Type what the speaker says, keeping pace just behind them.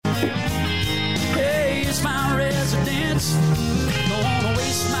Hey, it's my residence. Don't wanna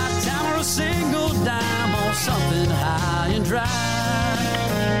waste my time or a single dime on something high and dry.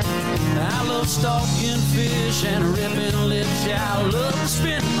 I love stalking fish and ripping lips. Yeah, I love to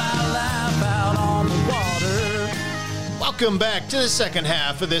spend my life out on the water. Welcome back to the second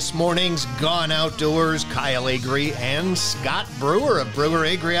half of this morning's Gone Outdoors. Kyle Agri and Scott Brewer of Brewer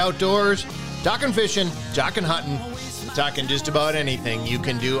Agri Outdoors. Talking fishing, talking hunting, talking just about anything you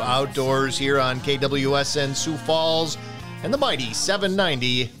can do outdoors here on KWSN Sioux Falls and the mighty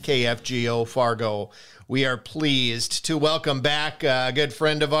 790 KFGO Fargo. We are pleased to welcome back a good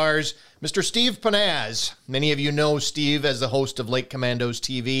friend of ours, Mr. Steve Pennaz. Many of you know Steve as the host of Lake Commandos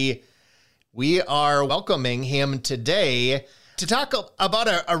TV. We are welcoming him today to talk about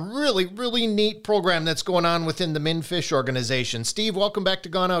a really, really neat program that's going on within the MnFish organization. Steve, welcome back to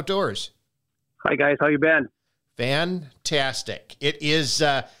Gone Outdoors. Hi, guys. How you been? Fantastic. It is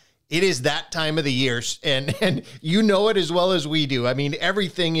that time of the year, and you know it as well as we do. I mean,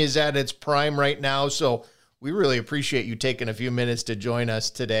 everything is at its prime right now, so we really appreciate you taking a few minutes to join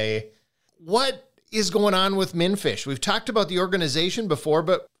us today. What is going on with MnFish? We've talked about the organization before,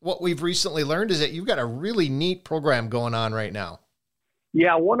 but what we've recently learned is that you've got a really neat program going on right now.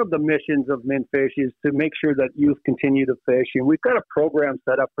 Yeah, one of the missions of MnFish is to make sure that youth continue to fish, and we've got a program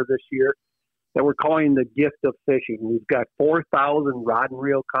set up for this year that we're calling the Gift of Fishing. We've got 4,000 rod and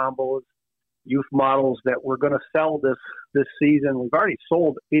reel combos, youth models that we're going to sell this season. We've already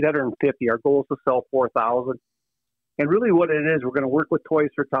sold 850. Our goal is to sell 4,000. And really what it is, we're going to work with Toys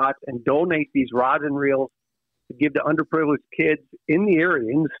for Tots and donate these rods and reels to give to underprivileged kids in the area,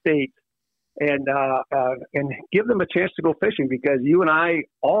 in the state, and give them a chance to go fishing, because you and I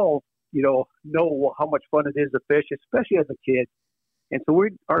all, know how much fun it is to fish, especially as a kid. And so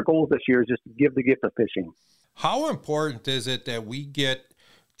our goal this year is just to give the gift of fishing. How important is it that we get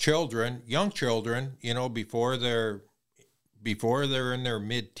children, young children, before they're in their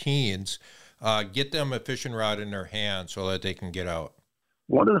mid-teens, get them a fishing rod in their hand so that they can get out?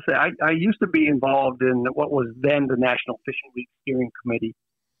 One of the things, I used to be involved in what was then the National Fishing Week Steering Committee,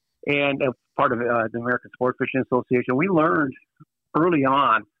 and part of the American Sport Fishing Association. We learned early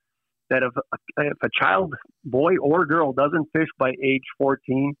on that if a child, boy or girl, doesn't fish by age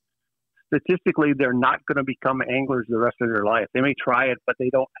 14, statistically, they're not going to become anglers the rest of their life. They may try it, but they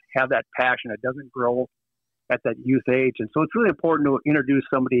don't have that passion. It doesn't grow at that youth age. And so it's really important to introduce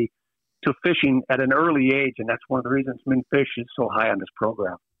somebody to fishing at an early age, and that's one of the reasons MnFish is so high on this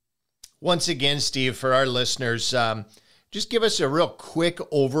program. Once again, Steve, for our listeners, just give us a real quick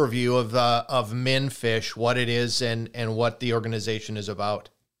overview of MnFish, what it is and what the organization is about.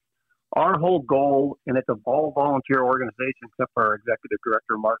 Our whole goal, and it's a all-volunteer organization except for our executive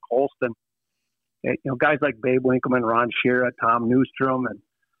director, Mark Holston, guys like Babe Winkleman, Ron Shearer, Tom Newstrom,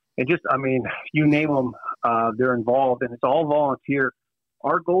 and just, you name them, they're involved, and it's all volunteer.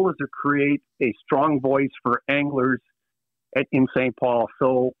 Our goal is to create a strong voice for anglers in St. Paul.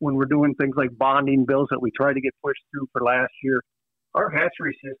 So when we're doing things like bonding bills that we tried to get pushed through for last year, our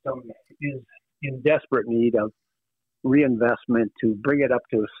hatchery system is in desperate need of reinvestment to bring it up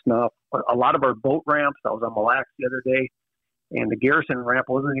to snuff. A lot of our boat ramps, I was on Mille Lacs the other day, and the Garrison ramp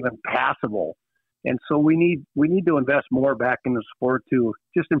wasn't even passable. And so we need to invest more back in the sport to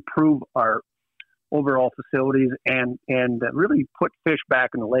just improve our overall facilities and really put fish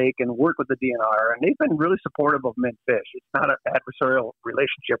back in the lake and work with the DNR. And they've been really supportive of MnFish. It's not an adversarial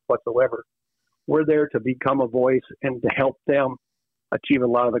relationship whatsoever. We're there to become a voice and to help them achieve a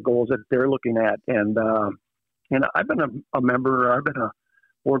lot of the goals that they're looking at. And I've been a member. I've been a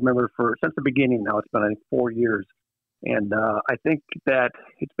board member since the beginning. Now it's been, I think, 4 years. And I think that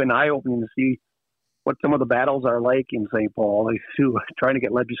it's been eye-opening to see what some of the battles are like in St. Paul, trying to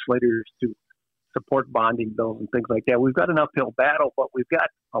get legislators to support bonding bills and things like that. We've got an uphill battle, but we've got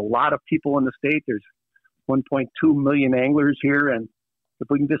a lot of people in the state. There's 1.2 million anglers here, and if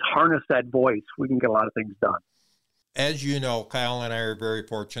we can just harness that voice, we can get a lot of things done. As you know, Kyle and I are very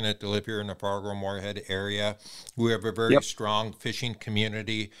fortunate to live here in the Fargo-Moorhead area. We have a very strong fishing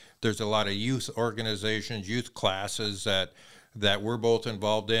community. There's a lot of youth organizations, youth classes that we're both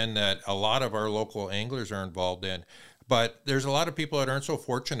involved in, that a lot of our local anglers are involved in. But there's a lot of people that aren't so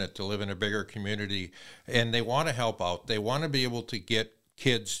fortunate to live in a bigger community, and they want to help out. They want to be able to get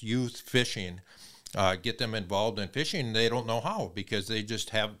kids, youth fishing, get them involved in fishing. They don't know how because they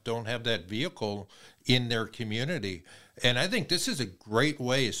just don't have that vehicle in their community. And I think this is a great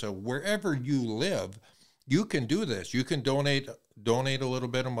way. So wherever you live, you can do this. You can donate a little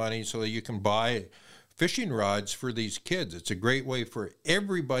bit of money so that you can buy fishing rods for these kids. It's a great way for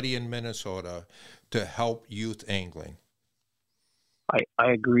everybody in Minnesota to help youth angling.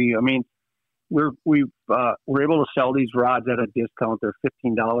 I agree. I mean, we're able to sell these rods at a discount. They're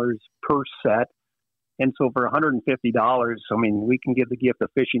 $15 per set. And so for $150, I mean, we can give the gift of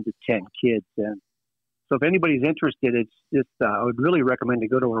fishing to 10 kids. And so if anybody's interested, it's just, I would really recommend to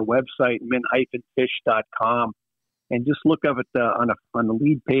go to our website, min-fish.com, and just look up at on the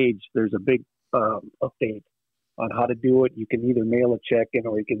lead page. There's a big update on how to do it. You can either mail a check in,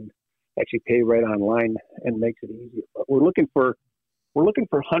 or you can actually pay right online, and makes it easier. But we're looking for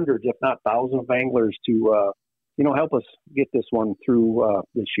hundreds, if not thousands, of anglers to help us get this one through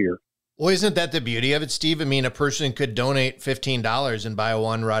this year. Well, isn't that the beauty of it, Steve? I mean, a person could donate $15 and buy a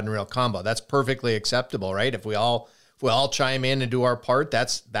one rod and reel combo. That's perfectly acceptable, right? If we all chime in and do our part,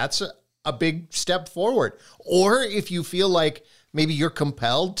 that's a big step forward. Or if you feel like maybe you're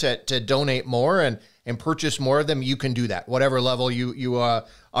compelled to donate more and purchase more of them, you can do that, whatever level you are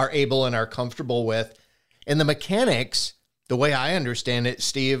able and are comfortable with. And the mechanics, the way I understand it,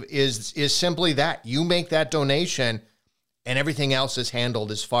 Steve, is simply that. You make that donation, and everything else is handled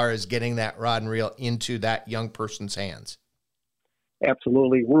as far as getting that rod and reel into that young person's hands.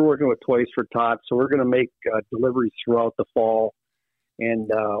 Absolutely. We're working with Toys for Tots, so we're going to make deliveries throughout the fall. And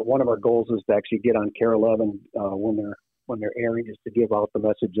one of our goals is to actually get on KARE 11 when they're airing, is to give out the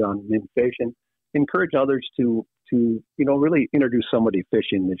message on Min Fish and encourage others to really introduce somebody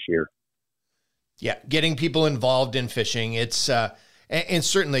fishing this year. Yeah, getting people involved in fishing. It's and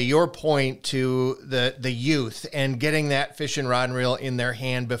certainly your point to the youth and getting that fishing rod and reel in their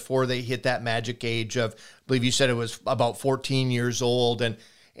hand before they hit that magic age of, I believe you said it was about 14 years old, and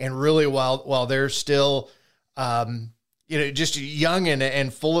really while they're still just young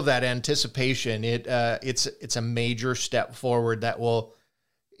and full of that anticipation, it's a major step forward that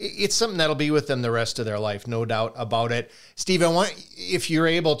it's something that'll be with them the rest of their life, no doubt about it. Steve, I want, if you're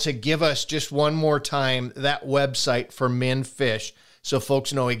able to give us just one more time that website for Min Fish, so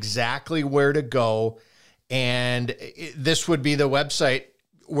folks know exactly where to go. And this would be the website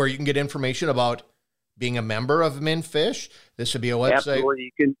where you can get information about being a member of Min Fish. This would be a website.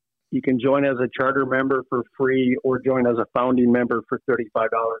 Absolutely. You can join as a charter member for free, or join as a founding member for $35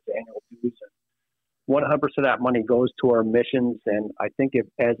 annual dues. 100% of that money goes to our missions. And I think if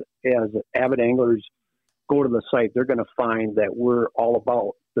as avid anglers go to the site, they're going to find that we're all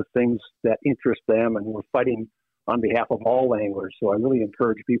about the things that interest them, and we're fighting on behalf of all anglers. So I really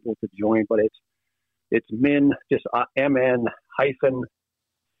encourage people to join, but it's min, just MN-fish.com.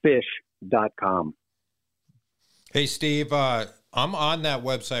 Hey, Steve, I'm on that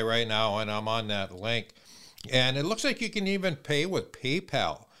website right now, and I'm on that link, and it looks like you can even pay with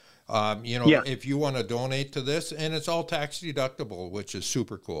PayPal. If you want to donate to this, and it's all tax deductible, which is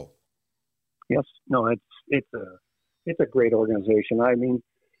super cool. Yes, no, it's a great organization. I mean,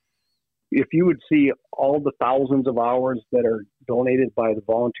 if you would see all the thousands of hours that are donated by the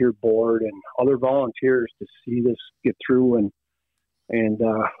volunteer board and other volunteers to see this get through, and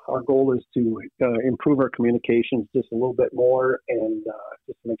our goal is to improve our communications just a little bit more, and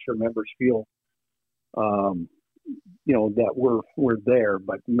just make sure members feel that we're there.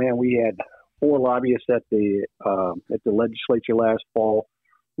 But man, we had 4 lobbyists at the legislature last fall.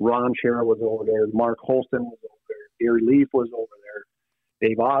 Ron Scherer was over there. Mark Holston was over there. Gary Leaf was over there.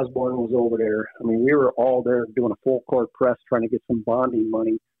 Dave Osborne was over there. I mean, we were all there doing a full court press, trying to get some bonding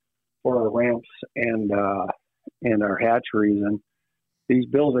money for our ramps and our hatcheries. And these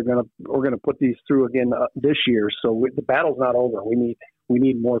bills we're gonna put these through again this year. So the battle's not over. We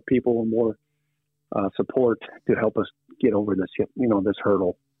need more people and more support to help us get over this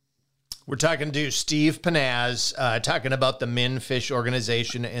hurdle. We're talking to Steve Pennaz, talking about the Min Fish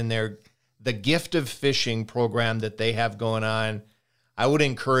organization and the Gift of Fishing program that they have going on. I would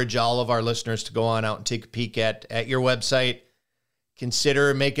encourage all of our listeners to go on out and take a peek at your website.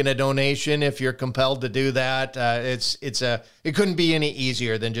 Consider making a donation if you're compelled to do that. It couldn't be any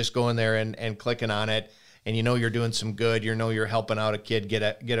easier than just going there and clicking on it. And you're doing some good. You're helping out a kid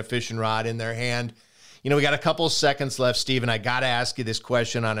get a fishing rod in their hand. We got a couple of seconds left, Steve, and I got to ask you this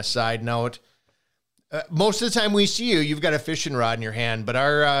question on a side note. Most of the time we see you've got a fishing rod in your hand,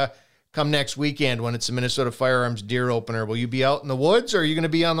 but come next weekend when it's the Minnesota Firearms Deer Opener, will you be out in the woods, or are you going to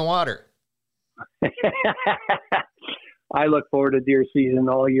be on the water? I look forward to deer season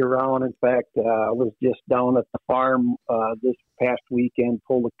all year round. In fact, I was just down at the farm this past weekend,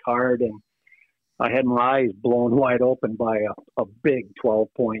 pulled a card, and I had my eyes blown wide open by a big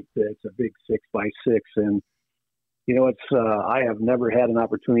 12-point. It's a big 6x6, and I have never had an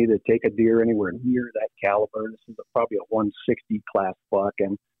opportunity to take a deer anywhere near that caliber. This is probably a 160 class buck,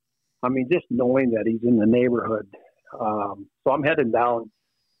 and I mean, just knowing that he's in the neighborhood. So I'm heading down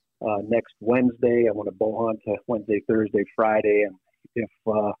next Wednesday. I want to bow hunt Wednesday, Thursday, Friday,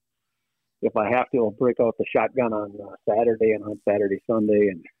 if I have to, I'll break out the shotgun on Saturday and on Saturday, Sunday,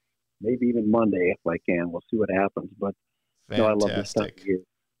 and maybe even Monday if I can. We'll see what happens. But no, I love this time of year.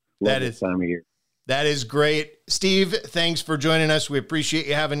 Time of year. That is great. Steve, thanks for joining us. We appreciate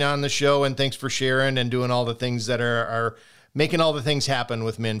you having you on the show, and thanks for sharing and doing all the things that are making all the things happen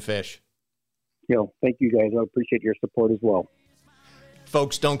with MnFish. Thank you guys. I appreciate your support as well.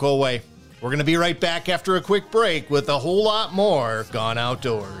 Folks, don't go away. We're going to be right back after a quick break with a whole lot more Gone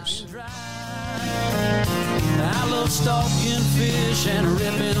Outdoors. I love stalking fish and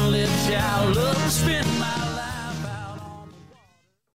ripping lips. Yeah, I love to spend my